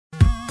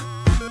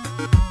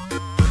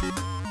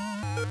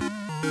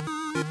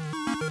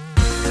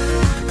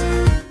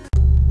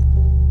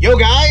Yo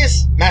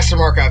guys, Master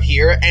Markov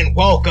here, and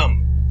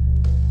welcome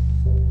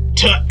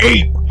to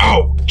Ape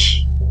Out!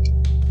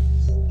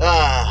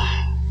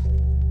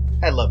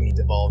 I love me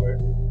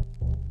Devolver.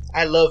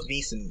 I love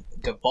me some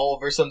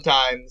Devolver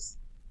sometimes.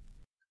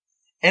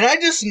 And I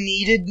just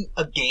needed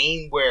a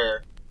game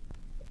where,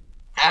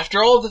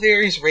 after all the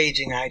various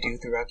raging I do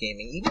throughout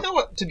gaming, even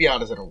though, to be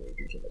honest, I don't really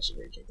do too much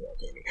raging throughout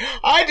gaming,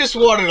 I just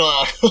wanted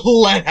to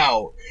let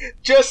out,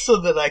 just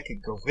so that I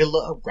could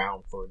gorilla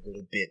around for a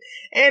little bit.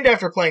 And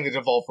after playing the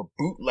Devolver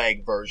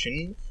bootleg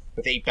version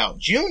with Ape Out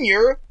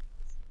Jr.,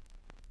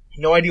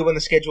 no idea when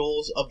the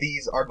schedules of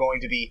these are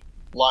going to be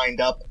lined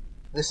up.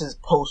 This is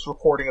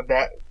post-recording of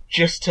that,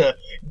 just to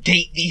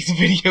date these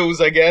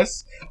videos, I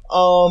guess.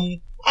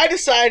 I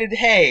decided,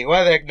 hey,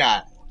 why the heck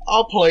not?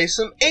 I'll play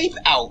some Ape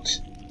Out.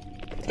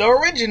 The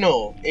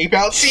original Ape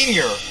Out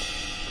Senior.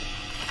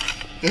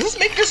 Does this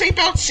make this Ape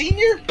Out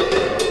Senior?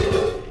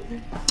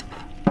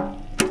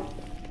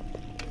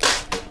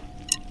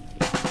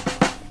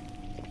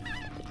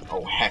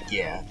 Oh, heck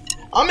yeah.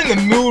 I'm in the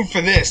mood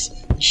for this.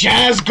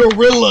 Jazz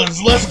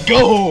Gorillas, let's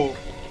go!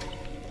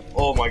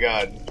 Oh my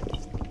god.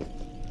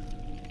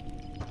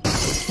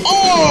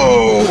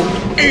 Oh!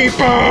 Ape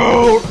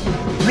Out!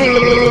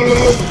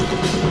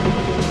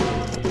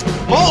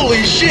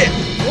 Holy shit!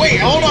 Wait,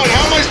 hold on,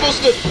 how am I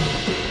supposed to...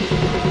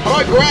 How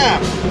do I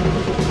grab?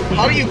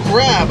 How do you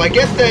grab? I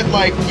get that,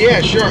 like, yeah,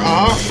 sure,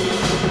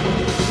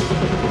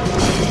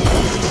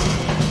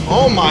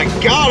 Oh my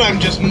god, I'm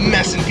just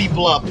messing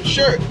people up.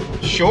 Sure.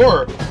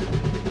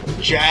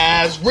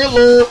 Jazz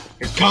Rilla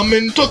is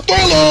coming to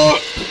Thriller!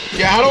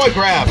 Yeah, how do I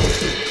grab?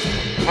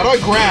 How do I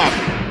grab?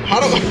 How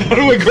do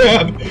I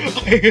grab?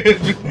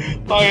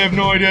 I have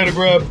no idea how to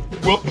grab.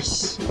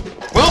 Whoops.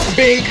 Well,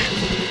 Bink!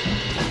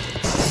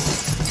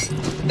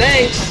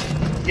 Thanks!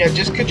 Yeah,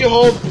 just could you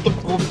hold the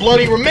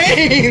bloody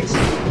remains?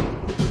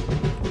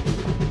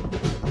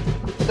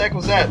 What the heck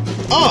was that?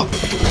 Oh!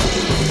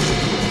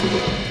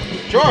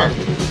 Sure.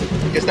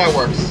 Guess that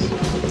works.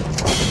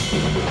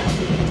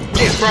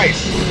 Jesus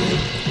Christ.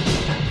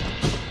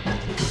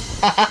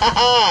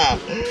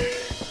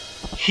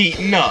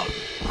 Heating up.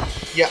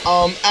 Yeah,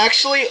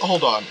 actually,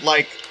 hold on.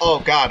 Like, oh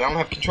god, I don't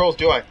have controls,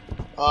 do I?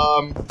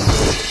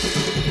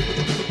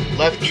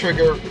 Left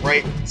trigger,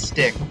 right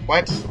stick.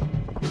 What?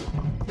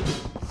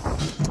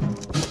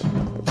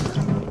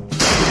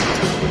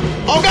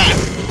 Oh god!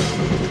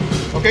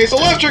 Okay, so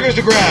left trigger's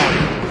to grab.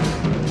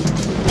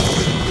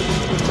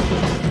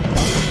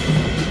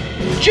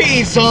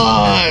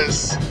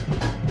 Jesus!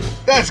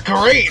 That's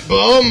great, but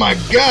oh my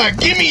god,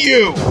 gimme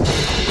you!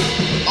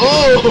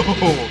 Oh!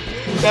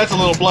 That's a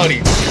little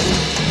bloody.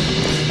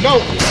 No!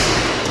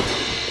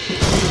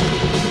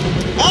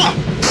 Ah!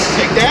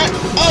 Take that!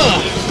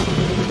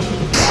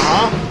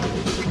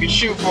 You can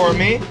shoot for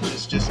me.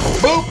 Just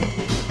boop!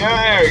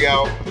 Yeah, there we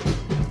go.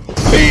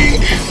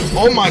 Bink!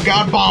 Oh my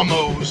god,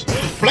 bombos!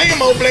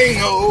 Blamo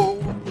blango!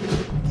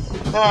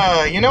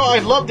 You know,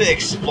 I'd love to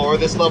explore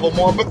this level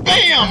more, but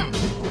BAM!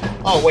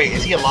 Oh wait,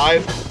 is he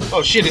alive?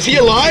 Oh shit, is he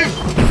alive?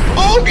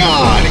 Oh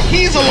god!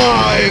 He's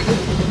alive!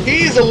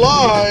 He's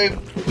alive!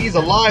 He's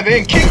alive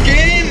and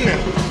kicking!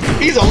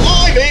 He's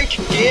alive and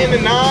kicking,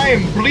 and I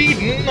am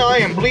bleeding, and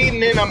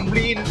I'm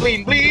bleeding.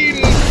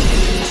 Bleeding.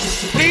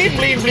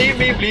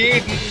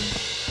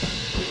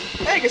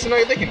 Hey, guess I know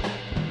you're thinking.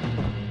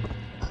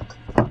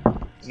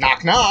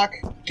 Knock knock.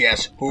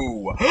 Guess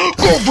who?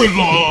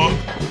 Gorilla!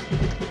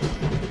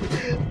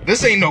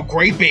 This ain't no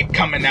grape ape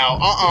coming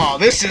out.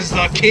 This is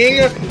the king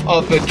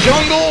of the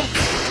jungle.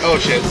 Oh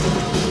shit.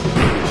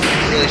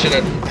 Really should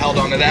have held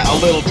on to that a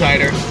little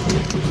tighter.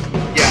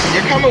 Yeah,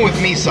 you're coming with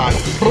me, son.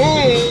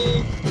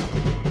 Boom!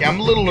 Yeah, I'm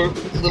a little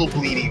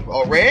bleedy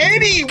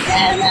already.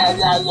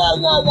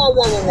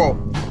 Whoa.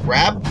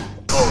 Grab?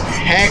 Oh,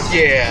 heck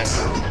yeah.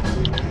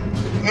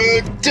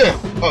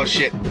 Oh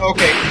shit.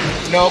 Okay.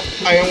 Nope,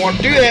 I don't want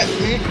to do that.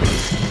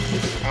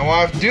 I don't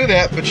want to do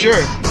that, but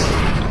sure.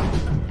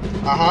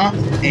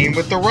 Aim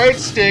with the right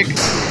stick.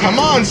 Come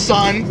on,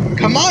 son.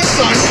 Come on,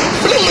 son.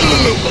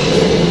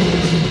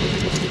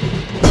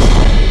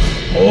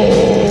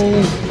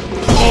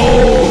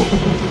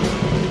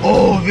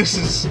 Oh, this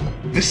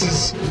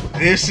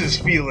is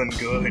feeling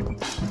good.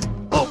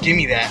 Oh, give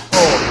me that.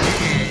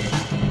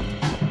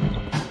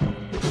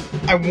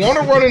 I want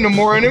to run into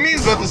more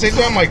enemies, but at the same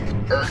time, I'm like,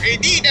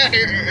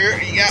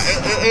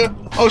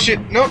 oh shit,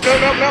 nope,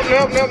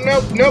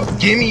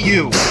 give me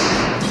you.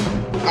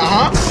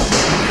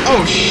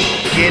 Oh shit,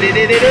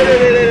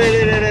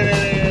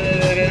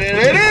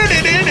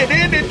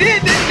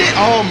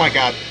 oh my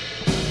god.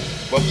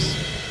 Whoops.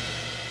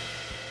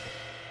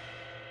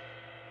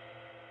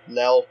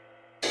 Lel.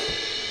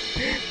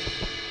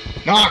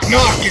 Knock,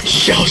 get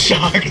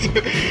shell-shocked.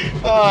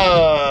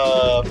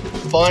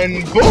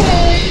 Fun. Boom!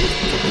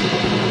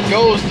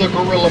 Goes the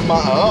gorilla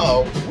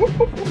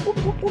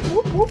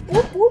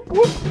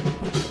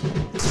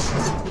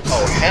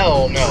Oh,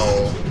 hell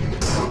no.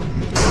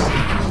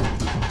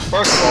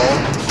 First of all,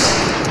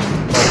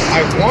 like,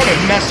 I want to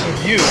mess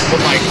with you, but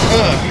like,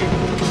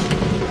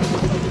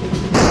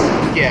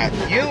 Yeah,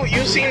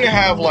 you seem to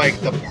have, like,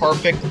 the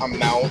perfect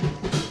amount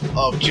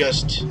of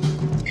just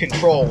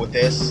control with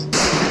this.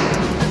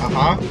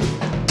 Uh-huh.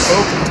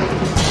 Boop.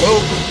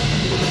 Boop.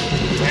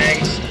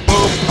 Thanks.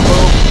 Boop.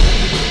 Boop.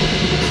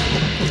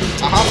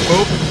 Uh-huh.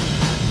 Boop.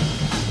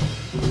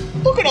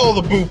 Look at all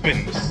the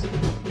boopins.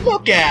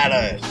 Look at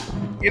it.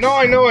 You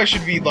know I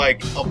should be,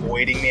 like,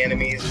 avoiding the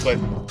enemies, but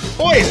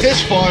boy, is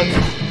this fun.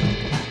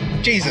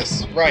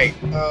 Jesus, right.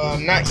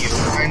 Not you.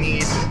 I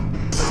need...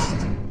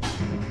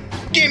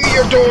 Give me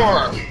your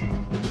door!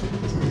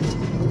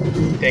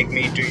 Take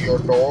me to your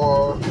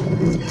door.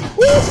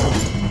 Woo!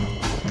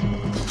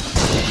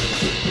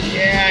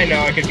 Yeah, I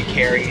know I could be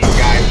carrying these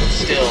guys, but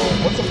still,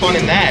 what's the fun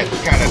in that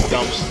kind of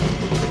dumb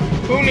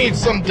stuff? Who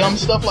needs some dumb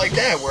stuff like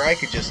that where I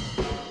could just...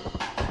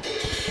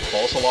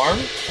 False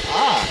alarm?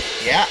 Ah,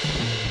 yeah.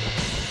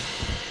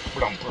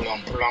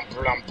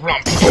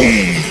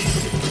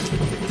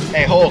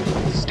 Hey, hold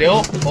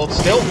still. Hold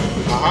still.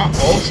 Uh-huh.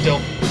 Hold still.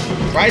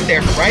 Right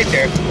there. Right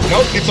there.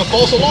 Nope, it's a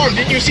false alarm.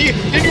 Didn't you see it?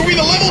 Did you read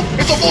the level?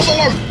 It's a false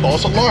alarm.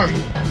 False alarm.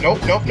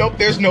 Nope, nope, nope.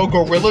 There's no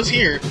gorillas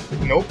here.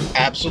 Nope,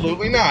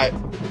 absolutely not.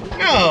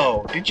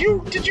 No. Did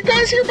you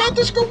guys hear about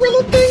this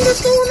gorilla thing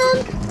that's going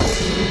on?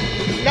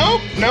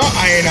 Nope. No,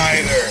 I ain't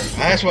either.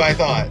 That's what I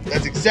thought.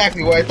 That's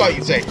exactly what I thought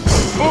you'd say.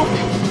 Boop.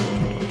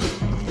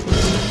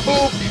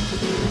 Boop.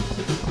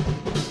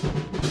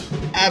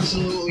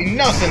 Absolutely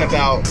nothing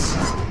about...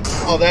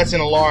 Oh, that's an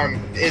alarm,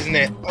 isn't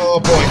it? Oh,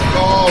 boy.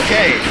 Oh,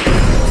 okay.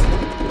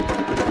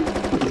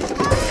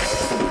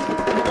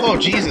 Oh,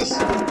 Jesus.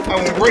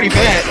 I'm ready for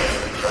that.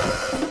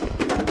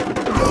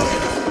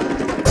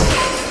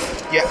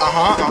 Yeah,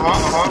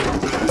 uh-huh.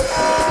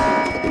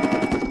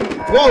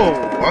 Whoa!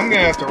 I'm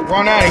gonna have to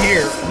run out of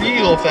here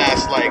real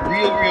fast, like.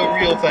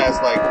 Real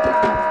fast, like.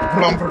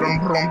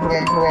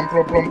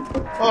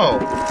 Oh.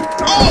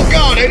 Oh,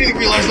 God! I didn't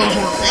realize those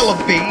were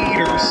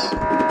elevators.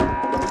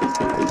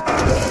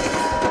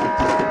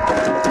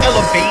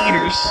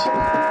 Elevators.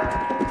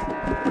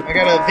 I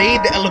gotta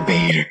evade the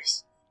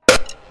elevators.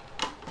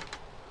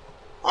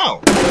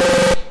 Oh.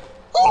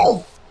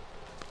 Oh!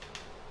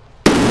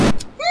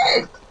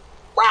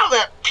 Wow,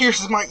 that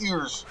pierces my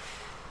ears.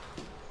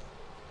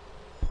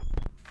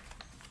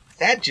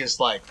 That just,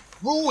 like,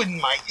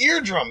 ruined my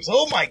eardrums.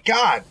 Oh my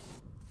God.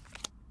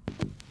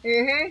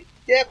 Mm-hmm.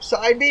 Yep,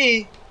 side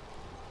B.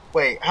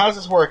 Wait, how does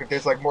this work if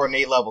there's, like, more than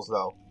 8 levels,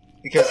 though?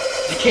 Because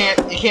you can't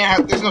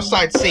have, there's no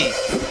side C.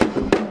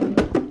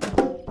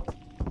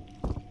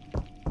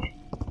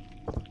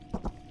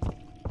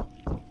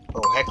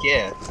 Oh, heck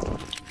yeah.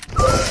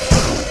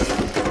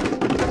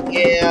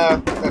 Yeah,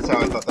 that's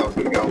how I thought that was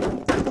gonna go.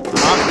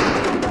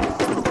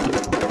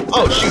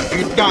 Oh, shoot,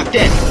 you're not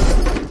dead.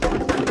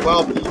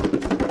 Well,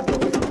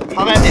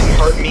 how that didn't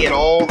hurt me at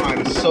all,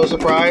 I'm so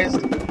surprised.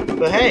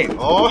 But hey,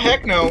 oh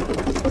heck no.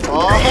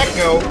 Oh heck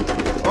no.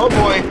 Oh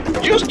boy.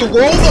 Just roll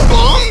the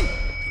bomb?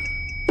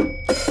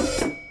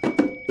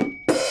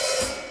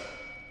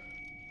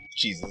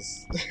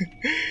 Jesus.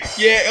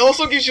 Yeah, it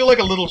also gives you like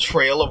a little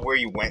trail of where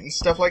you went and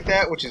stuff like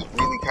that, which is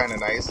really kind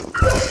of nice.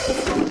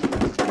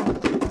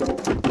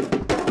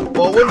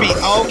 Well, it would be...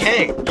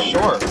 Okay,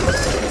 sure.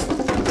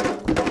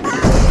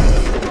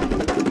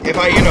 If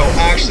I, you know,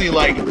 actually,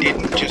 like,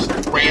 didn't just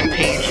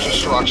rampage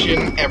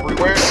destruction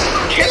everywhere.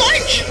 Can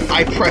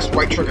I pressed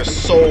right trigger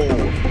so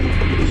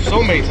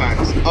many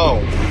times.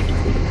 Oh.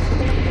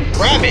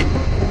 Grab it!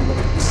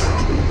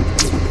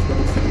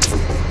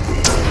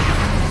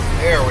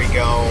 There we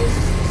go.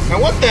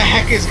 Now what the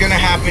heck is gonna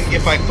happen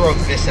if I throw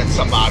this at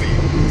somebody?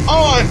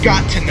 Oh, I've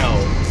got to know.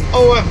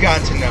 Oh, I've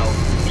got to know.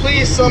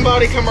 Please,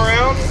 somebody come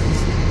around.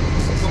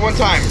 It's the one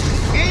time.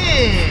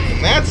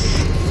 That's...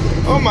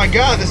 Oh my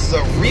God, this is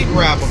a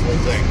re-grabbable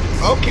thing.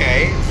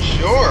 Okay,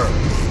 sure.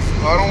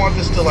 Well, I don't want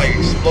this to, like,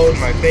 explode in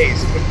my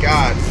face, but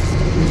God.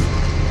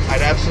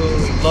 I'd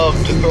absolutely love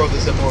to throw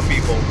this at more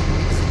people.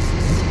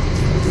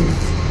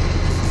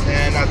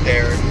 Not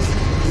there.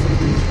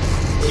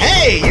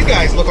 Hey, you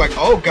guys look like...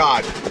 Oh,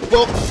 God.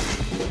 Well...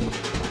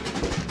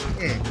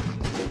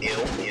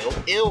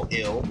 Ew.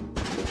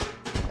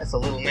 That's a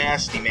little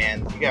nasty,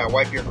 man. You gotta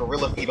wipe your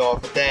gorilla feet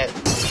off with that.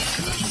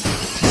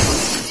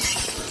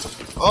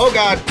 Oh,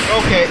 God.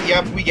 Okay,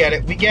 yep, we get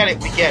it.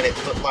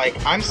 But, like,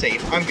 I'm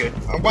safe. I'm good.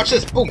 Watch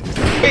this. Boom.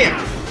 Bam.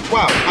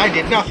 Wow, I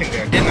did nothing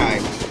there, didn't I?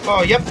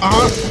 Oh, yep,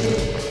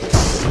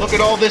 Look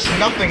at all this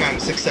nothing I'm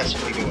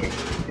successfully doing.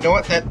 You know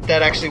what?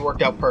 That actually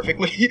worked out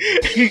perfectly.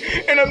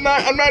 And I'm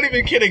not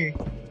even kidding.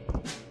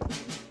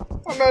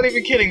 I'm not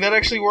even kidding. That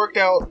actually worked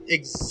out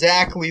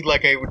exactly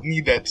like I would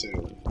need that to.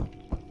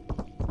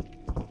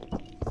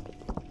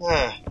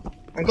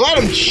 I'm glad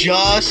I'm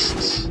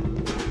just...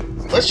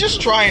 Let's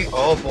just try and...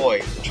 Oh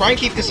boy. Try and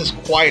keep this as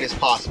quiet as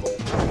possible.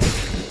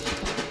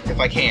 If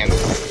I can.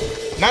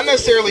 Not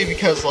necessarily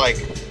because, like,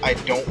 I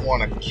don't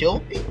want to kill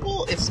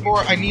people. It's more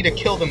I need to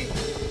kill them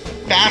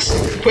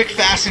fast, quick,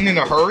 fast, and in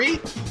a hurry.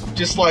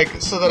 Just,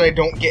 like, so that I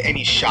don't get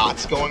any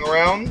shots going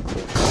around.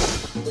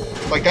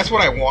 Like, that's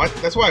what I want.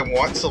 That's what I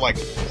want. So, like,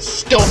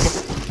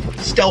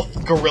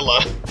 stealth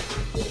gorilla.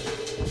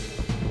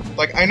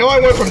 Like, I know I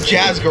went from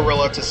Jazz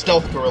Gorilla to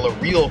Stealth Gorilla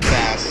real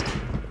fast.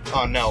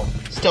 Oh no.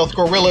 Stealth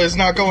Gorilla is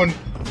not going...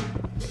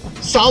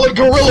 Solid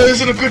Gorilla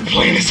isn't a good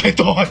plan as I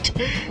thought.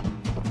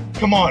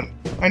 Come on.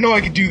 I know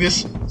I can do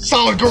this.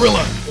 Solid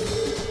Gorilla.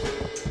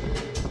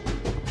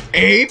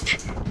 Ape.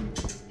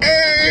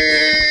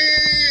 Ape.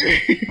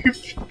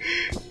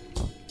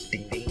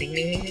 Ding, ding, ding,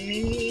 ding,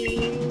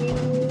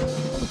 ding.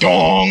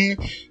 Dong.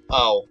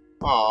 Oh.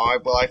 Oh,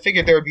 well, I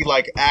figured there would be,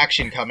 like,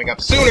 action coming up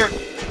sooner.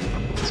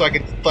 So I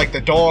could, like, the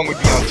dong would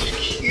be on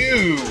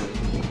cue.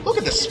 Look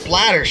at the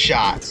splatter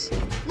shots.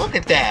 Look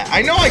at that.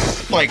 I know,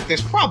 like,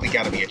 there's probably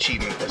got to be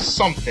achievement for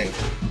something.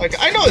 Like,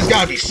 I know there's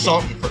got to be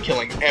something for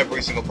killing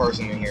every single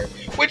person in here.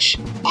 Which,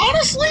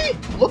 honestly,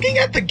 looking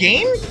at the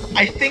game,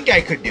 I think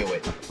I could do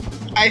it.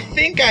 I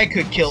think I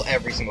could kill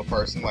every single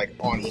person, like,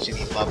 on each of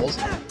these levels.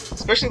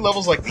 Especially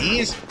levels like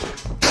these.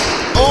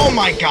 Oh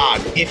my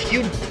god. If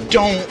you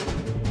don't...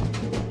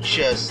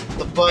 Just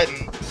the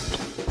button.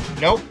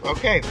 Nope.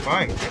 Okay,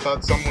 fine. I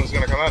thought someone was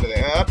gonna come out of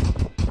there.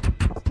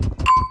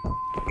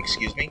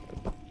 Excuse me.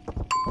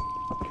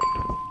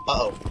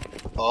 Uh-oh.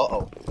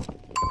 Uh-oh.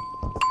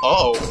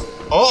 Uh-oh.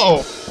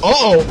 Uh-oh.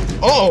 Uh-oh.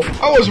 Uh-oh.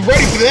 I was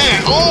ready for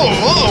that. Oh,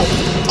 uh-oh.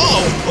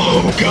 Uh-oh.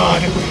 Oh,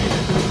 God.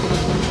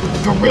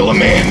 Gorilla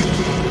Man.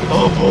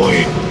 Oh,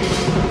 boy.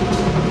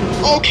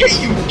 Okay,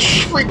 you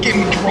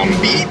freaking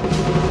drumbeat.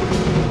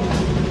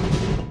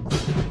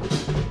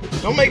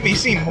 Don't make me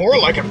seem more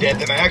like I'm dead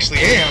than I actually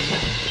am.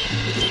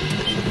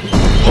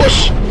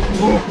 Push!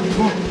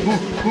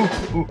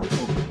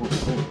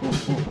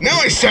 Now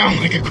I sound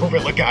like a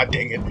gorilla, god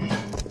dang it.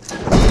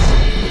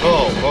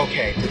 Oh,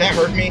 okay. Did that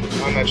hurt me?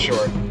 I'm not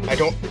sure. I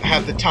don't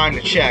have the time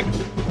to check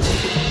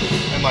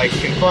and, like,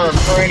 confirm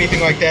or anything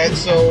like that,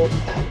 so...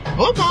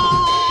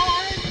 Bye-bye!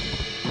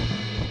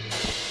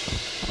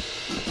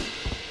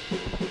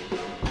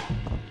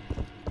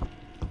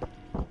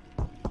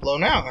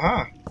 Blown out,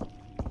 huh?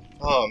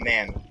 Oh,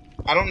 man.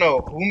 I don't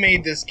know who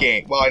made this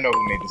game. Well, I know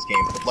who made this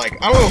game, but,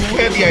 like, I don't know who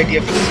had the idea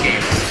for this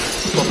game.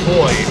 But,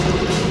 boy,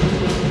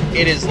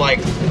 it is,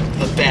 like,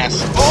 the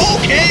best.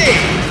 Okay!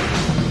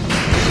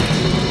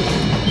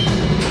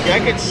 Yeah, I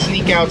could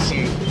sneak out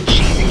some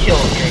cheesy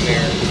kills here and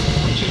there,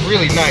 which is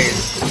really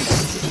nice.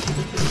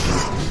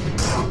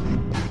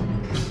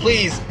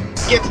 Please,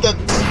 get to the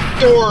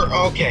door.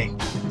 Okay.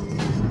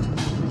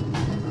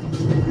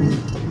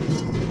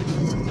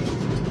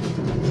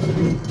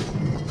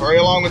 Hurry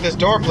along with this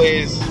door,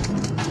 please.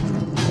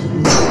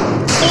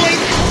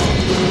 Boink!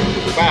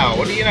 Wow,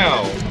 what do you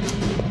know?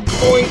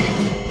 Boink!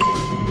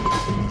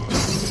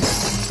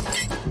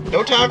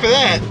 No time for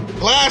that.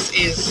 Glass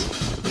is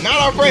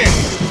not our friend.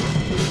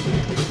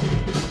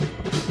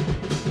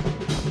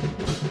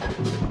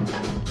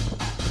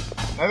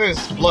 Now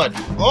there's blood.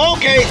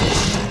 Okay!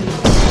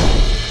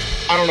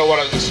 I don't know what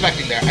I was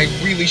expecting there. I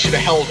really should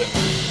have held him.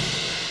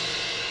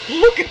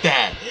 Look at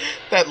that!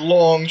 That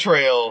long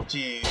trail.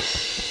 Jeez.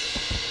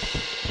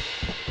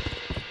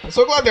 I'm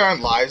so glad there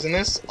aren't lives in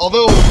this.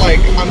 Although, like,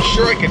 I'm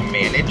sure I could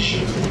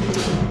manage.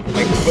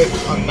 Like, with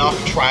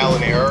enough trial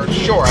and error.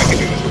 Sure, I could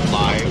do this with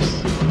lives.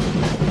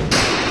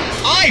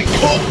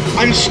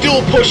 I'm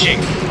still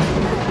pushing!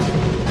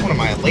 What am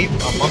I, a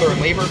mother in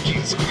labor?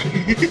 Jesus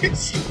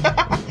Christ.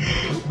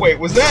 Wait,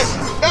 was that...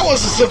 That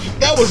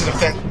was an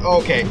offense.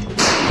 Okay.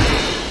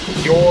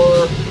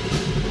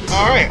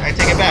 Alright, I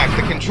take it back.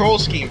 The control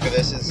scheme for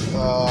this is,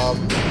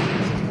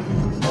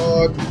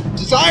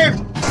 desired!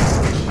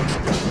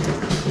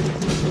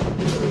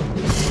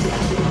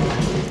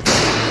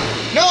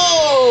 No!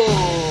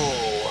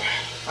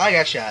 I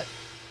got shot.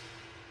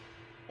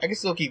 I can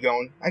still keep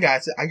going. I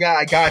got this.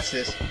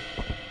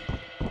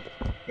 I'm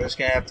just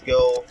gonna have to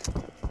go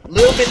a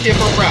little bit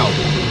different route.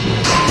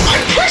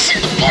 I'm pressing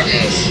the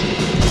buttons!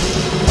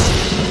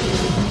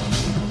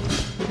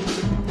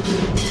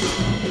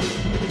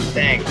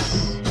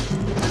 Thanks.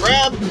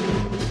 Grab!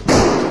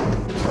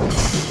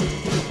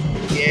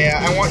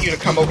 Yeah, I want you to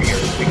come over here,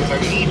 because I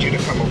need you to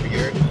come over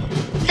here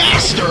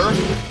faster,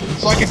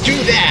 so I can do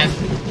that,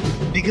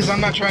 because I'm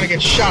not trying to get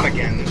shot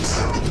again.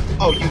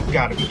 Oh, you've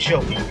got to be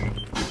joking.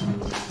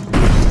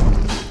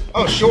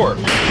 Oh, sure.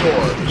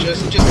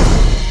 Just...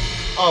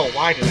 Oh,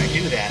 why did I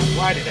do that?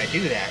 Why did I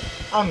do that?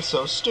 I'm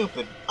so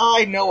stupid.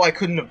 I know I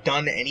couldn't have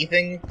done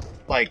anything,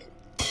 like,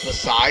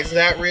 besides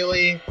that,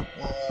 really.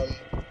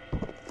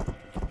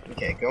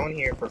 Okay, go in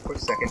here for a quick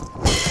second.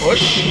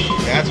 Push.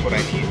 That's what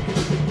I need.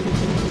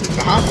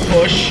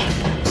 Push.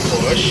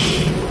 Push.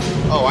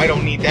 Oh, I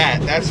don't need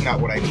that. That's not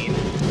what I need.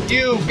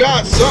 You've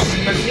got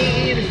something I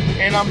need,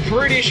 and I'm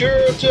pretty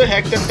sure to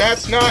heck that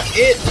that's not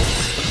it.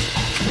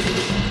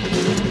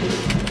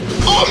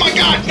 Oh my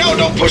god, no,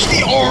 don't push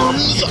the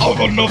arms of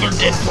another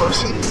dead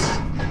person.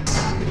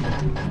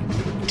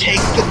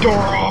 Take the door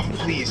off,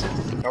 please.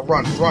 Now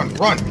run.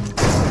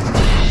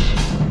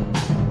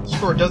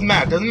 Sure, doesn't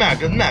matter.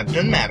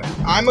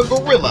 I'm a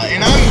gorilla,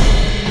 and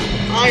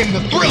I'm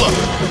the thriller.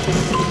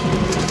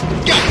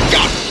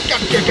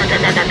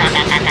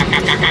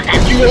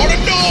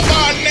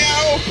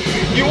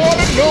 You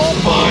wanna know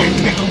by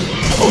now?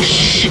 Oh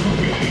shoot.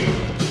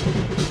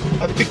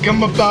 I think think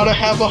I'm about to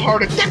have a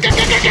heart attack.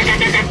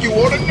 You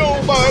wanna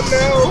know by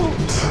now?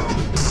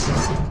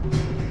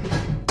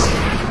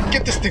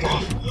 Get this thing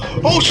off.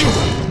 Oh shoot!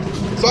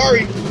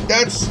 Sorry,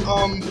 that's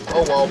oh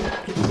well.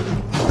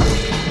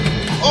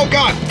 Oh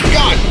god!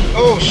 God!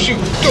 Oh shoot!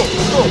 Go!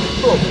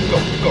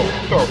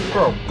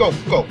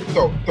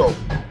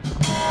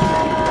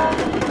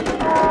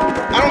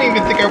 I don't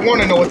even think I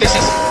wanna know what this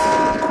is.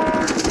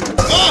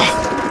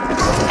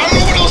 Ah! I don't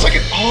know what else I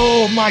can.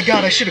 Oh my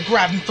god, I should have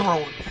grabbed and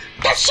thrown.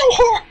 That's so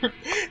hard!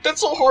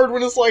 That's so hard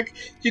when it's like,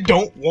 you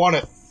don't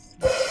wanna.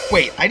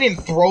 Wait, I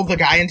didn't throw the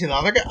guy into the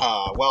other guy?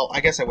 Well,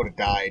 I guess I would have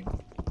died,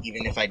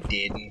 even if I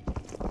did.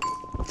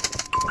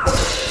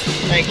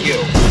 Thank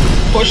you.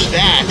 Push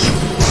that,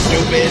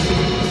 stupid.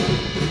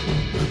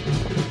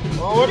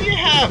 Well, what do you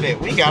have it?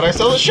 We got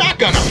ourselves a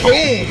shotgun.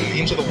 Boom!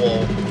 Into the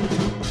wall.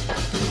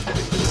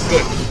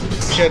 Good.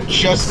 We had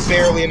just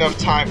barely enough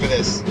time for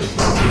this.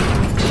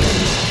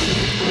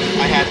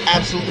 I had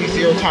absolutely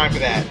zero time for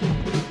that.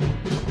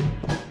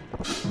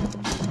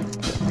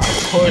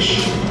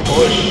 Push,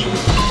 push,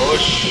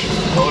 push,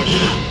 push.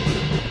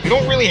 We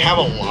don't really have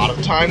a lot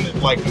of time to,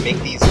 like, make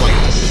these, like,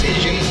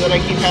 decisions that I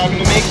keep having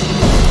to make.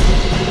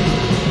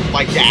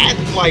 Like that.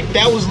 Like,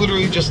 that was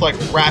literally just, like,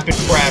 rapid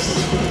press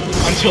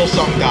until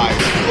something dies.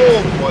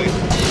 Oh, boy.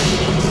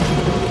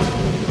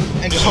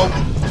 And just hope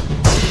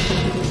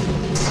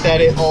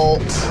that it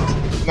all...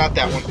 Not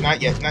that one.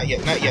 Not yet, not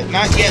yet, not yet,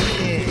 not yet.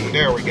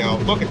 There we go.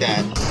 Look at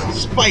that.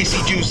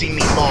 Spicy, juicy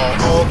meatball.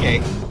 Oh, okay.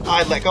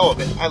 I let go of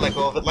it. I let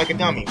go of it like a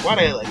dummy. Why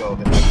did I let go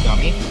of it like a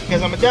dummy?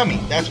 Because I'm a dummy.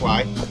 That's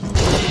why.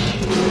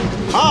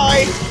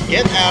 Hi!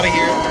 Get out of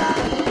here.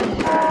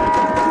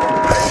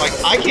 Like,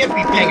 I can't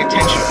be paying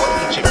attention to what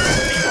each of these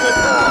people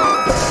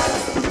are.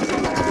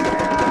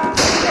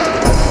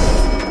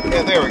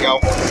 Yeah, there we go.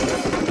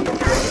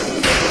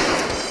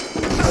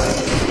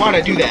 Why'd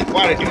I do that?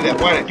 Why'd I do that?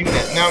 Why'd I do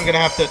that? Now I'm gonna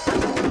have to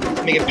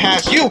make it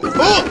past you!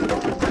 Oh!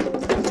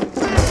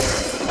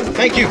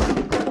 Thank you!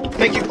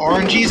 Thank you,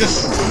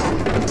 RNGesus!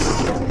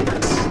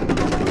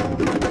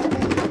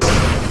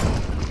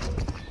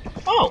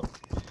 Oh!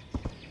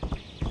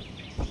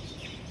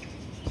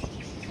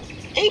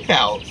 Ape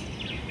Out!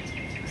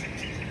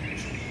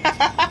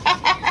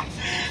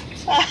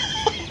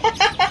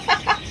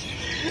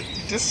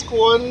 Disc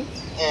one,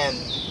 and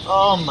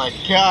oh my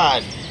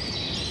god!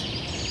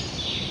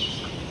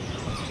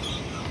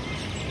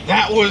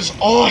 That was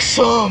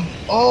awesome!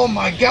 Oh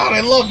my god,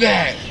 I love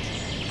that!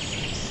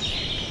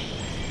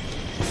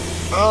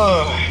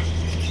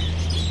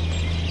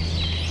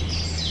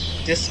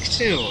 Disc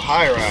 2,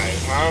 high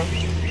rise, huh?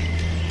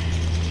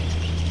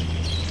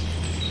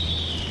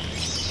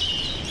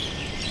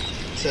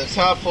 To the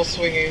top, full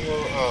swinging.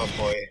 Oh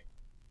boy.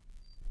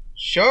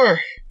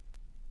 Sure!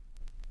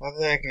 Why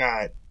the heck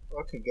not?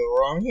 What could go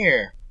wrong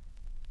here?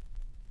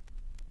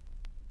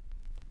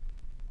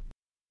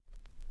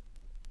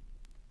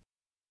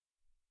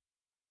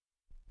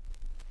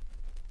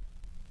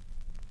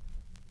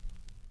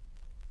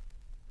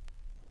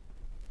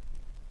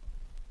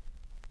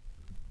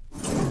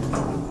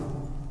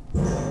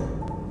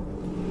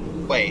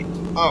 Wait.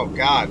 Oh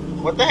god.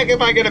 What the heck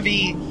am I gonna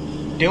be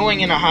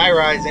doing in a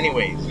high-rise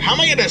anyways? How am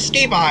I gonna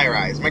escape a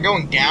high-rise? Am I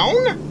going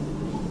down?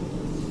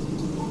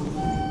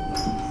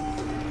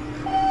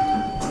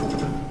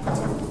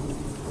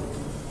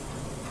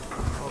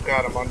 Oh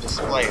god, I'm on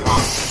display,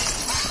 huh?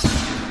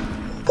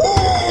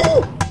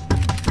 Oh!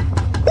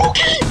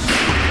 Okay!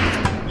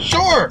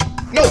 Sure!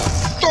 No!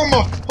 Throw him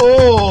off!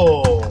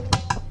 Oh!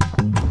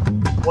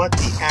 What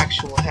the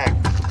actual heck?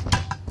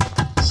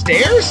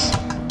 Stairs?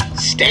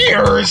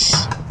 Stairs?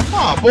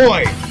 Oh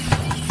boy.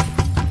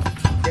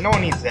 Yeah, no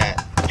one needs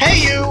that.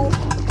 Hey you!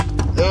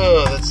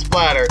 Ugh, that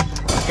splatter.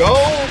 Go!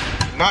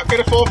 Not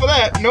gonna fall for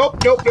that.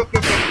 Nope, nope, nope,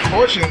 nope, nope.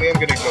 Fortunately, I'm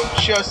gonna go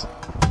just...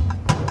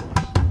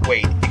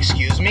 Wait,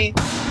 excuse me?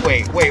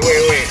 Wait.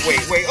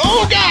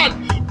 Oh god!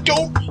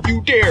 Don't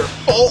you dare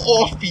fall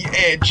off the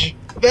edge.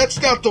 That's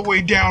not the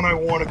way down I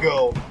want to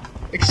go.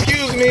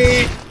 Excuse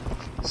me.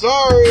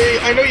 Sorry.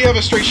 I know you have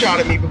a straight shot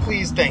at me, but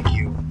please, thank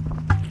you.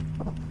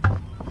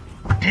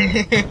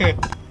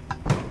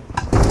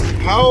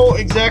 How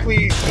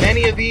exactly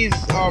many of these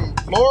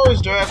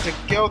floors do I have to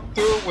go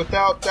through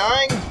without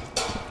dying?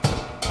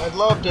 I'd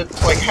love to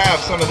like have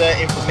some of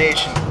that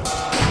information.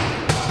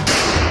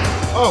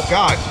 Oh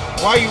god,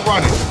 why are you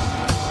running?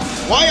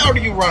 Why are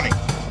you running?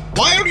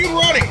 Why are you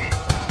running?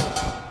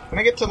 Can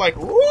I get to like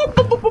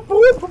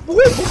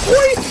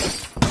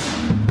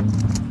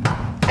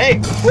hey,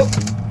 whoop.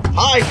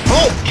 Hi,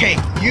 okay,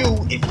 you,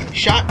 if you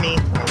shot me,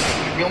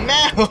 I'll real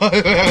mad.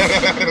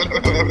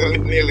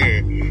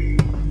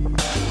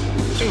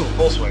 Dude,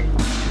 full swing.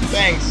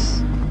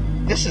 Thanks.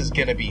 This is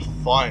gonna be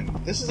fun.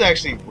 This is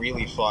actually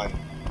really fun.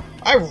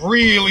 I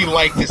really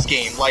like this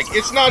game. Like,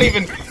 it's not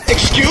even...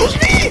 Excuse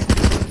me?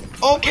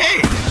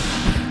 Okay.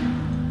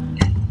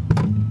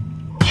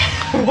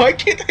 Why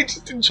can't I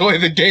just enjoy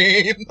the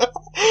game? I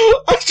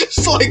was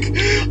just like,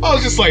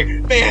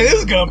 man, this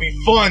is gonna be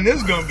fun. This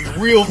is gonna be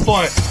real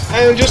fun.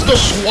 And just the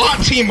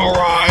SWAT team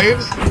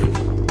arrives.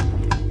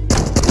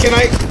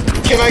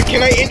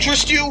 Can I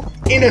interest you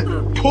in a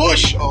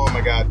push? Oh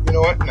my god. You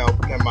know what? No,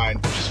 never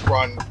mind. Just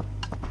run.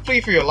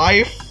 Flee for your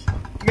life.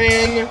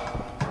 Man.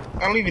 I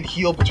don't even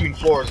heal between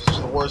floors, which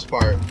is the worst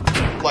part.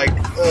 Like,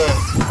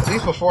 at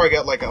least before I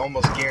got like an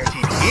almost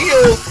guaranteed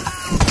heal.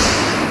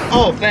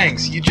 Oh,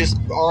 thanks. You just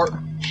are...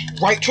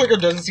 Right trigger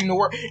doesn't seem to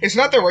work. It's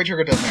not that right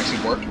trigger doesn't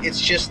actually work. It's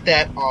just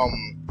that,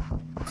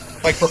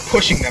 like for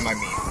pushing them, I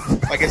mean.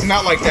 Like, it's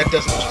not like that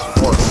doesn't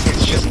just work.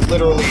 It's just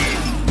literally,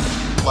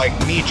 like,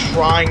 me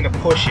trying to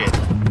push it.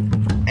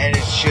 And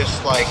it's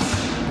just like,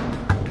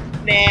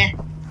 nah.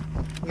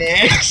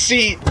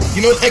 See,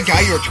 you know that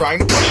guy you were trying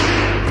to push?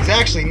 He's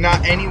actually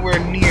not anywhere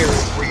near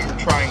where you're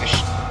trying to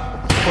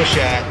push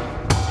at,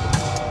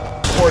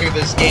 according to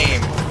this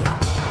game.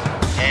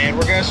 And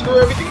we're gonna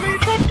screw everything that you're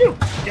trying to do.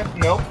 Yep,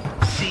 nope.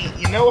 See,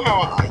 you know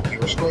how you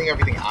were screwing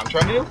everything I'm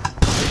trying to do?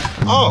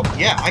 Oh,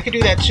 yeah, I could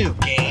do that too,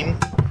 game.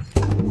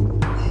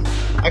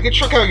 I could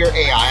trick out your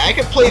AI. I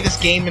could play this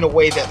game in a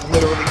way that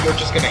literally you're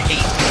just gonna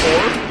hate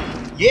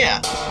for.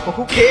 Yeah, but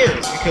who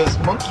cares? Because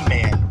Monkey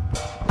Man.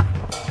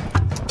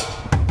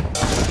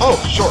 Oh,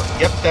 sure.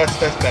 Yep, that's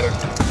better.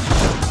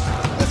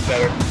 That's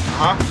better.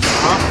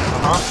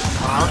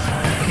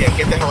 Yeah,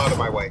 get the hell out of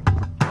my way.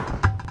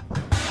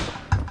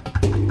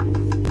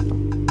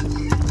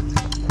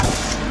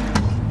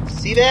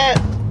 See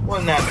that?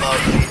 Wasn't that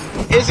lovely?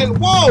 Isn't?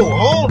 Whoa!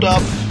 Hold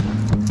up!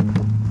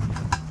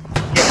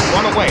 Yeah,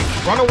 run away.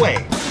 Run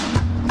away.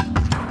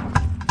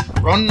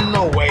 Run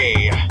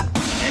away.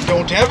 And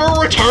don't ever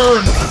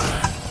return!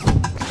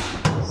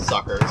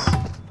 Suckers.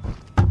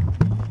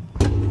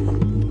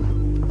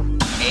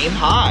 Aim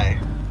high.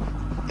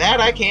 That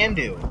I can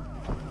do.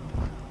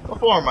 What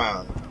floor am I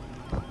on?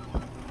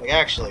 Like,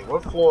 actually,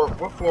 what floor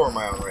am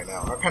I on right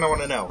now? I kinda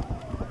wanna know.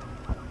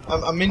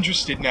 I'm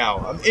interested now.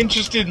 I'm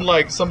interested in,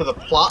 like, some of the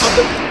plot of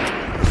it.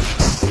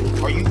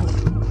 Are you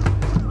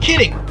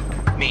kidding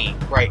me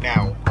right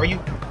now? Are you...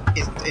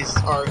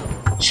 are...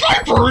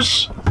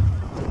 Snipers!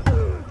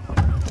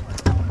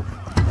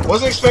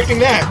 Wasn't expecting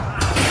that.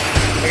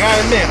 I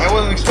gotta admit, I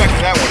wasn't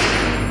expecting that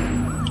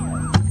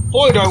one.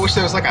 Boy, do I wish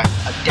there was, like, a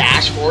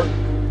dash for it.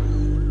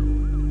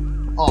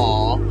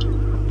 Aww.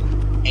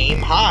 Aim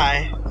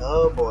high.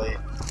 Oh, boy.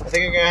 I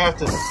think I'm gonna have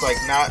to, like,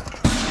 not...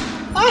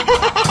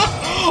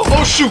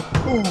 Oh, shoot!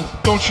 Ooh,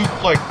 don't shoot,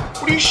 like...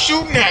 What are you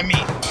shooting at me?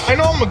 I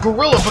know I'm a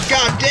gorilla, but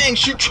god dang,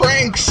 shoot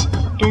tranks!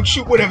 Don't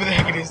shoot whatever the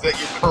heck it is that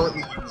you're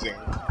currently using.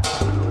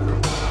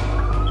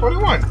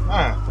 21.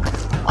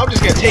 I'm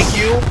just gonna take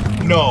you.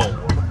 No.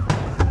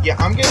 Yeah,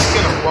 I'm just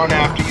gonna run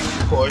after you.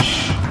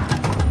 Push.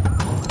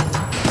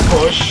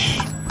 Push.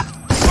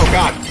 Oh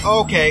god.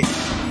 Okay.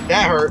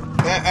 That hurt.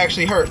 That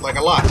actually hurt, like,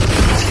 a lot.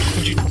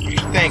 Could you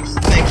thanks.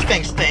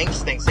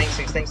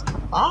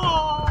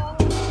 Ah.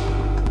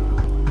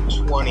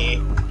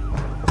 20.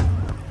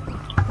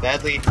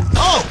 Badly.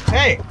 Oh!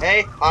 Hey!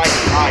 Hi.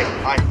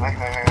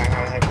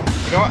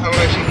 You know what? I don't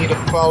actually need to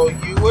follow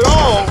you at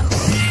all.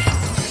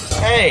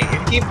 Hey, if you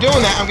keep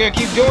doing that, I'm gonna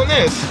keep doing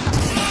this.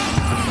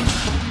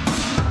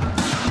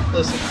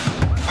 Listen,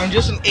 I'm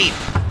just an ape,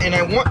 and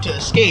I want to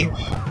escape.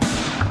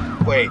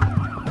 Wait,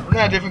 isn't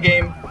that a different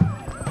game?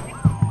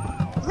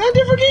 Is that a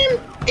different game?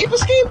 Ape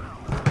Escape?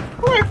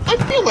 Well, I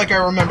feel like I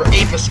remember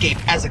Ape Escape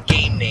as a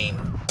game name.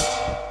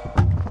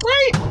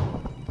 Right?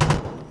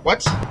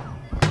 What?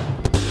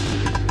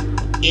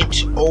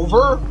 It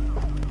over?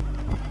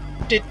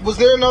 Was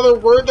there another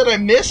word that I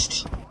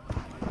missed?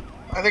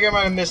 I think I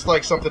might have missed,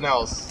 like, something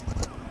else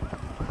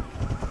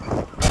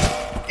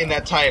in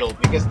that title,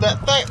 because that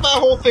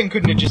whole thing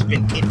couldn't have just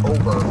been it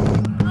over,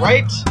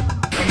 right?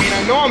 I mean,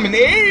 I know I'm an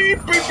ape.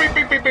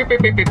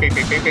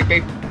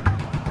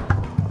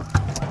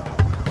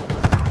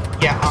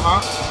 Yeah, I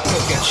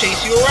was gonna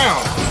chase you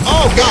around.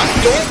 Oh god,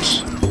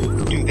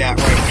 don't do that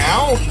right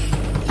now.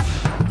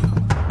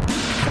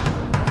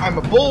 I'm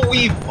a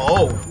bullweave.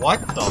 Oh, what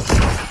the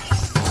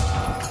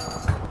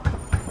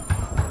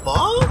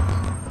fuck?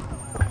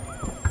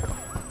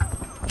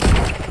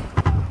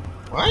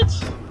 What?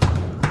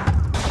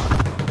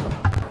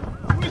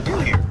 What do I do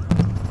here?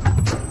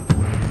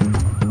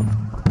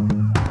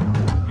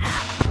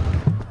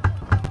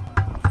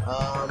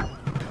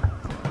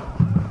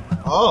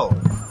 Oh,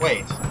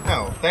 wait.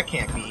 No, that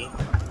can't be.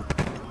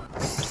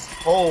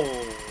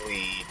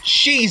 Holy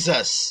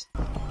Jesus!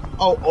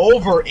 Oh,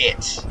 over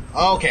it.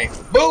 Okay.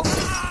 Boop!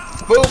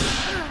 Boop!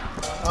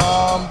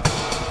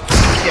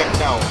 Yeah,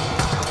 no.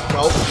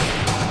 Nope.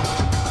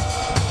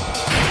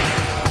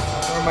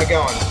 Where am I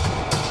going?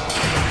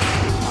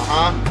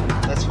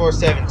 That's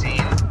 417.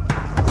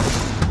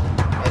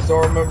 I just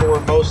don't remember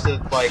where most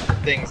of, like, the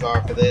things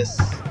are for this.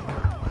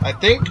 I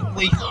think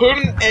we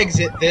couldn't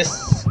exit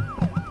this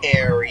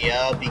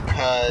area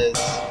because...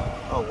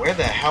 Oh, where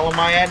the hell am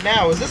I at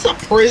now? Is this a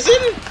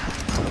prison?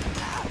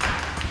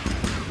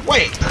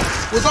 Wait,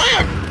 was I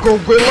a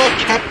gorilla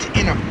kept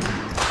in a...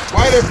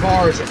 Why are there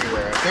bars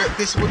everywhere?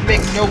 This would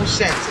make no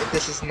sense if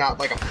this is not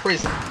like a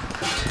prison.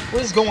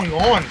 What is going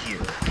on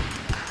here?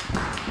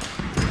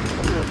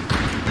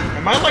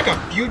 Am I like a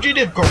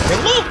fugitive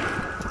gorilla?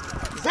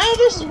 Is that how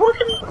this is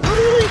working?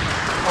 Literally?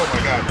 Oh my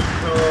god.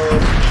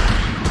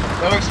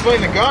 That'll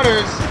explain the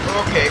gunners.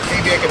 Okay,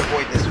 maybe I can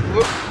avoid this.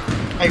 Whoop.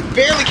 I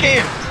barely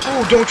can.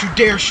 Oh, don't you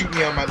dare shoot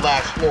me on my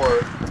last floor.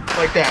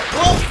 Like that.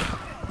 Whoa!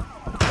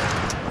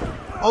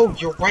 Oh,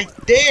 you're right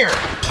there.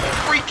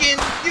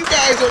 Freaking, you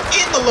guys are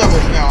in the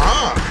levels now,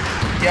 huh?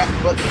 Yeah,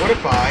 but what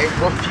if I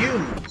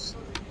refuse?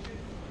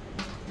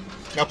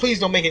 Now please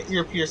don't make an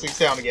ear-piercing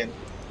sound again.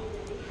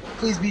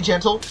 Please be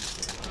gentle.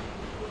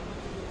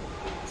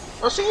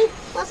 Oh, see?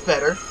 That's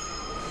better.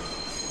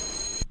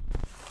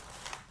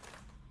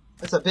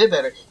 That's a bit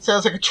better.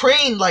 Sounds like a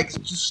train, like,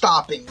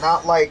 stopping,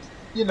 not like,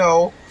 you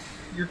know,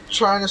 you're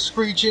trying to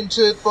screech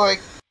into,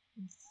 like,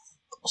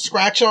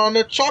 scratch on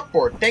a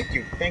chalkboard. Thank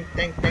you. Thank.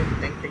 Is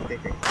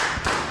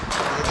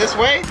it this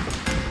way?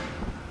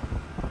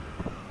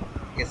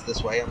 It's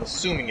this way. I'm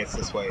assuming it's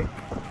this way.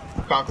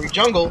 Concrete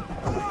jungle.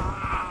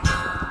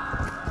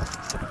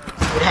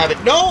 Would have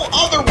it no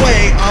other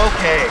way.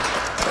 Okay.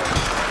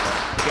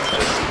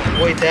 Gonna just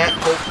avoid that,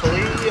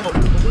 hopefully.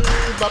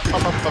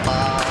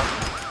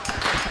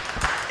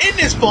 Isn't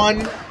this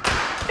fun?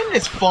 Isn't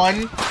this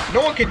fun?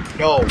 No one can...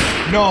 No.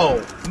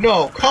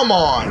 Come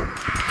on.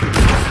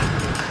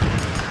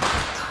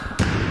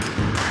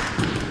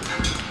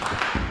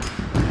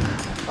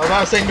 I was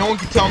about to say, no one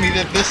can tell me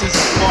that this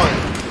isn't fun.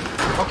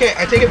 Okay,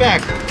 I take it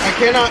back. I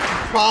cannot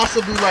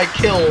possibly, like,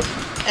 kill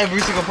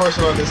every single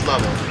person on this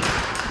level.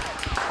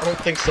 I don't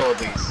think so,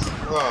 at least.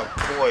 Oh,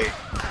 boy.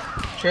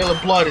 Trail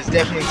of Blood is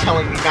definitely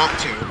telling me not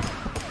to.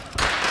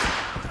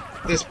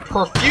 This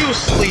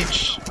profusely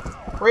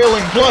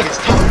trailing blood is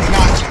telling me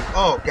not to.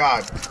 Oh,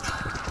 God.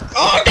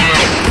 Oh,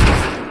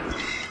 God!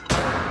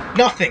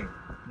 Nothing.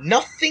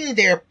 Nothing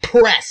there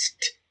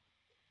pressed.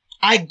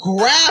 I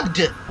grabbed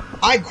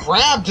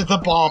the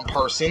bomb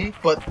person,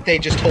 but they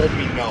just told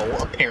me no,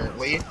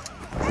 apparently.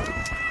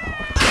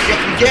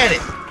 Get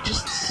it.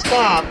 Just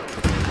stop.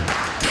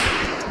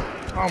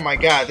 Oh my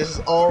god, this is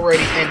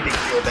already ending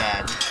real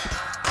bad.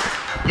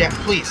 Yeah,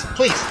 please,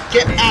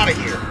 get out of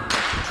here.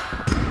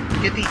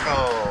 Get the...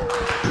 Oh.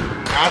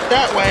 Not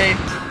that way.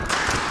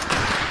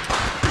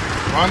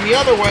 Run the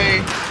other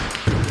way.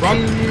 Run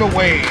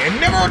away. And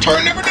never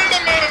return, never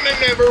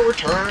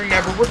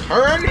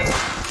return.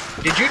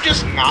 Did you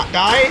just not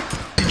die?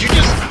 Did you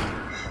just...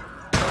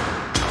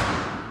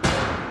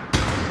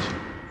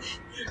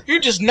 You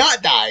just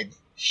not died.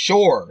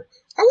 Sure.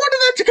 I wanted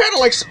that to kind of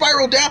like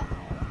spiral down.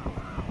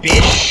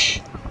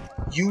 Bish.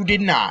 You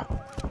did not.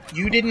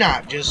 You did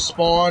not just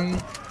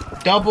spawn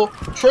double,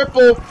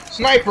 triple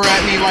sniper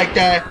at me like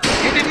that.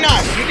 You did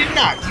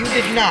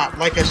not.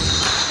 Like a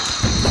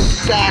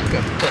sack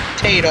of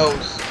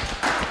potatoes.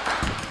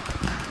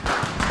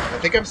 I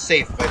think I'm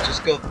safe if I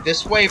just go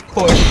this way,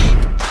 push,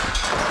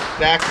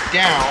 back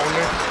down,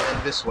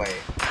 and this way.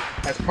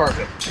 That's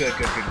perfect. Good.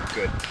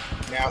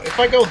 Now, if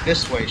I go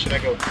this way, should I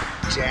go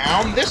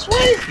down this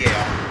way?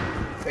 Yeah.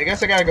 I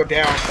guess I gotta go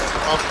down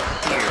up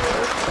here.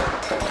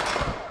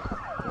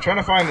 I'm trying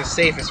to find the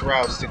safest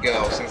routes to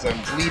go, since I'm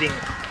bleeding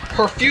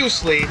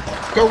profusely.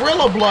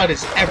 Gorilla blood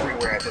is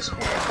everywhere at this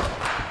point.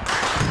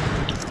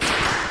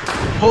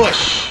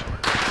 Push!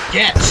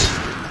 Get!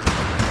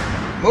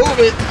 Move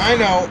it! I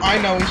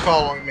know he's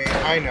following me.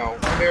 I know.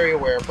 I'm very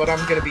aware, but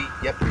I'm gonna be...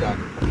 Yep,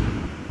 done.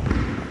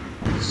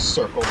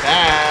 Circle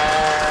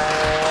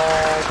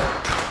back.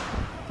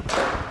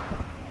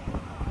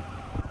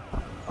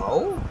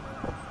 Oh?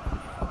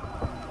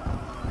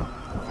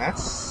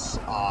 That's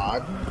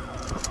odd.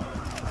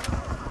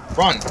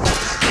 Run!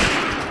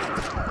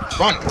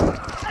 Am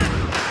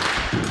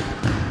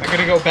I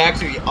gonna go back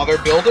to the other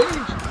building?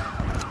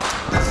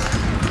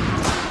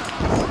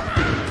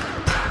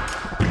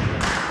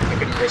 I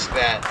couldn't risk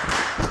that.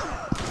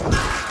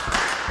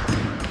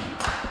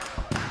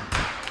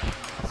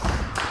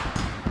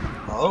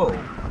 Oh.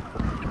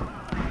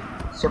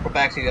 Circle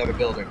back to the other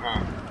building,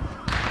 huh?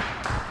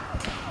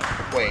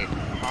 Wait,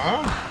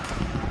 huh?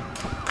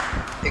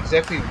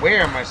 Exactly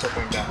where am I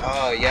circling back?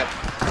 Oh, yep.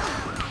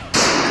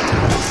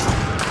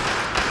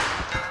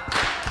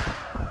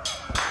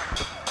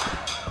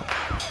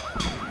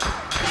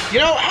 You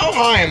know, how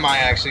high am I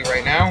actually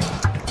right now?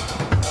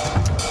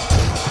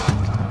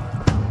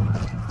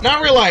 Not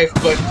in real life,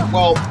 but,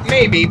 well,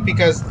 maybe,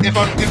 because if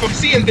I'm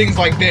seeing things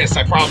like this,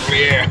 I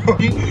probably am.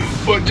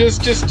 But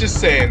just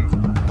saying.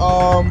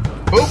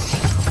 Boop.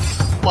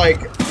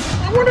 Like,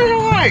 I wonder how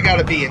high I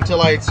gotta be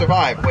until I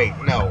survive. Wait,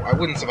 no, I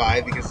wouldn't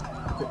survive because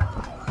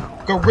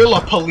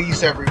gorilla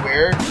police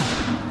everywhere.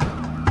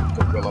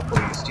 Gorilla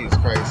police, Jesus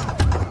Christ.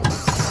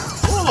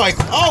 We're like,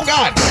 oh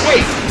god,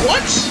 wait,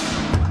 what?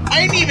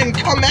 I didn't even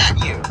come at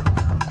you.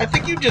 I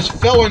think you just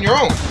fell on your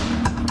own.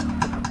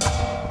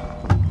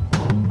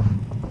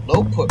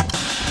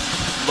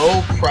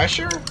 Low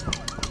pressure?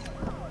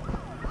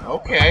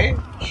 Okay,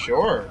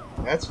 sure,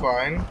 that's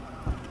fine.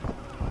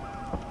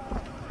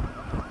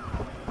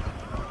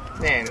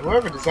 Man,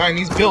 whoever designed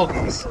these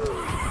buildings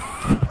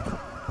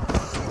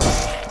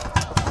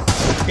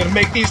gonna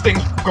make these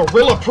things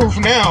gorilla-proof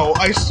now.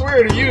 I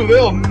swear to you,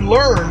 they'll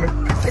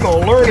learn. They're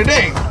gonna learn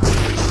today.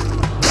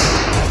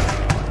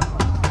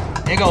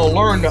 Ain't gonna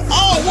learn to.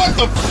 Oh, what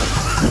the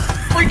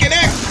freaking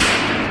heck?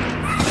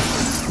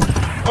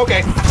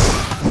 Okay.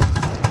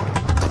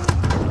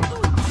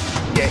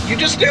 Yeah, you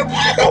just did.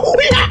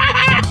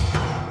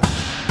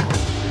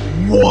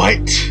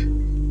 What?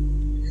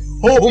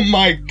 Oh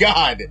my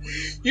god!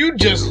 You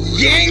just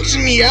yanked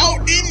me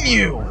out, didn't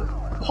you?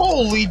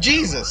 Holy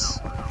Jesus!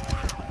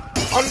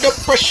 Under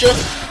pressure,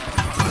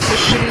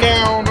 pushing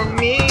down on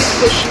me,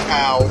 pushing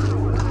out.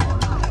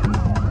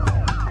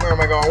 Where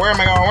am I going? Where am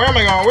I going? Where am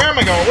I going? Where am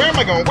I going? Where am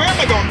I going? Where am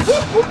I going?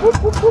 Whoop, whoop, whoop,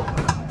 whoop, whoop.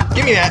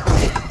 Give me that.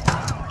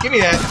 Give me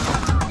that.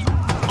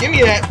 Give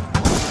me that.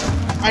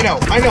 I know,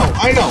 I know,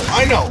 I know,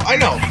 I know, I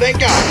know. Thank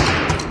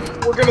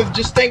God. We're gonna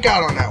just thank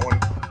God on that one.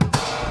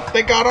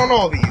 Thank God on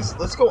all these.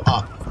 Let's go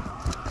up.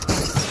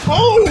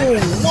 Whoa!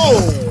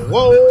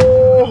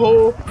 Whoa!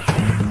 Whoa!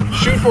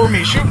 Shoot for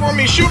me! Shoot for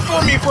me! Shoot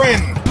for me,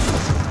 friend!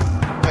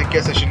 I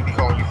guess I shouldn't be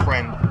calling you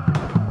friend.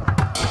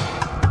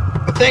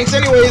 But thanks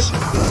anyways!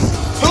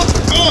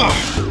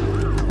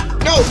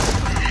 No!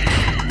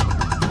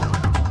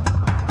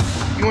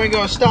 You ain't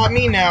gonna stop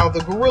me now. The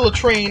gorilla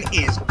train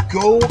is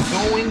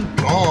going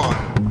gone.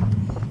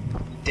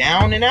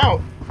 Down and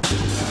out.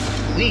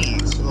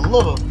 Please, for the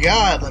love of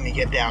God, let me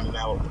get down and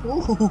out.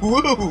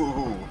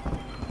 Ooh.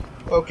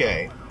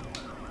 Okay.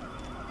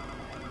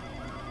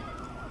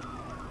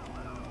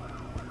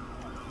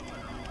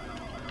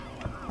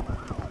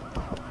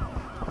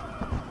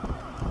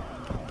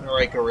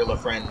 Alright, gorilla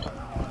friend.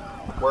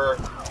 We're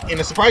in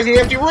a surprisingly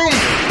empty room!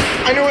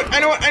 I knew it! I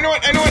knew it! I knew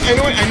it! I knew it! I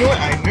knew it! I knew it!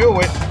 I knew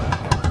it!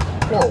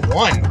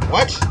 4-1.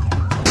 What?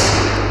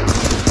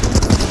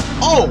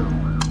 Oh!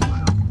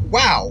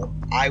 Wow!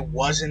 I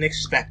wasn't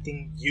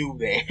expecting you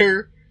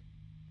there.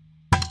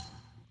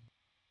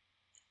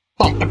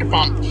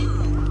 Bump-a-da-bump.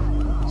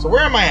 So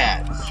where am I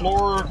at?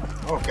 Floor...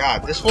 Oh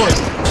god, this floor is...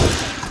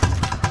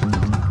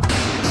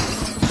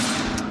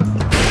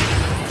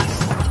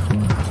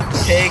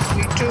 Take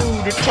me to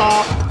the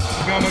top.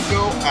 Gonna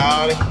go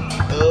out of here.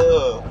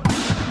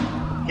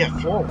 Yeah,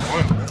 floor 1.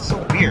 That's so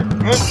weird.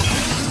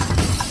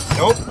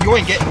 Nope, you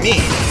ain't getting me.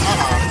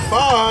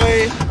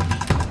 Bye.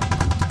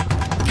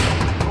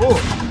 Ooh.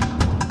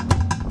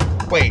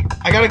 Wait,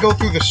 I gotta go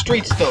through the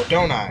streets though,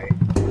 don't I?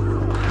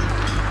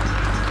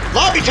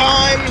 Lobby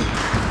time!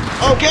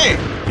 Okay.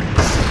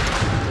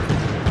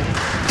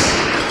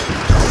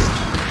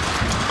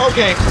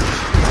 Okay.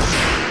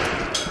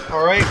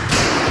 Alright.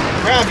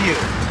 Grab you.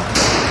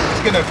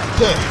 It's gonna...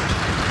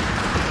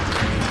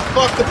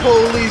 Fuck the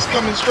police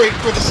coming straight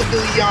for the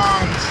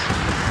civilians.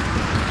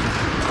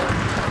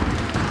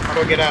 How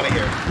do I get out of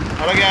here?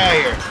 How do I get out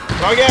of here?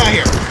 How do I get out of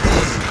here?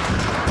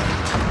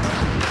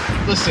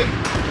 Listen.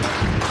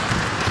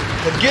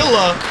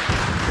 Magilla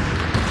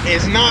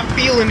is not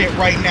feeling it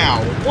right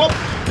now. Whoop!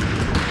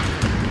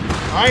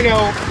 I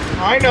know.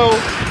 I know.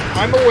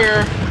 I'm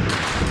aware.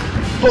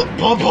 But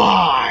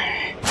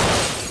bye-bye.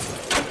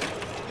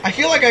 I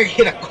feel like I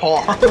hit a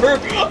car. I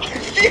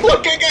feel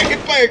like I got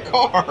hit by a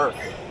car.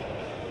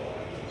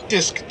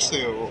 Disc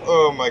 2.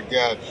 Oh my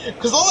god.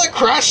 Because all that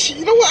crash,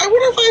 you know what? I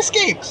wonder if I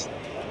escaped.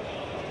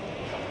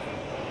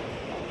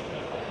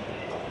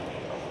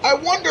 I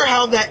wonder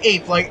how that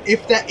ape, like,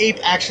 if that ape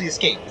actually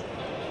escaped.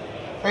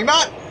 Like,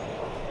 not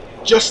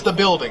just the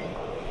building.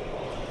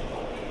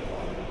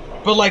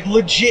 But, like,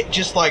 legit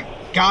just, like,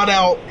 got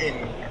out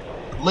and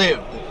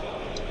lived.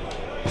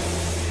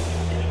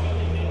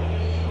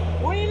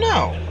 What do you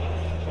know?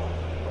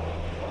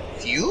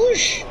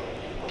 Fuge?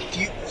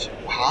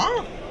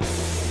 Huh?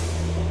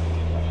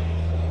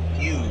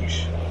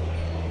 Fuge.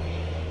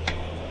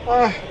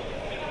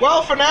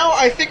 Well, for now,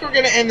 I think we're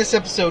gonna end this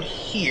episode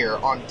here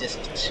on Disc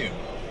 2.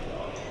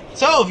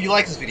 So, if you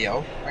like this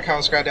video, like,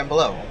 comment, subscribe down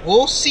below.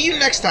 We'll see you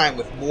next time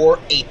with more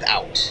Ape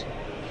Out.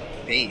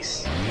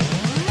 Peace.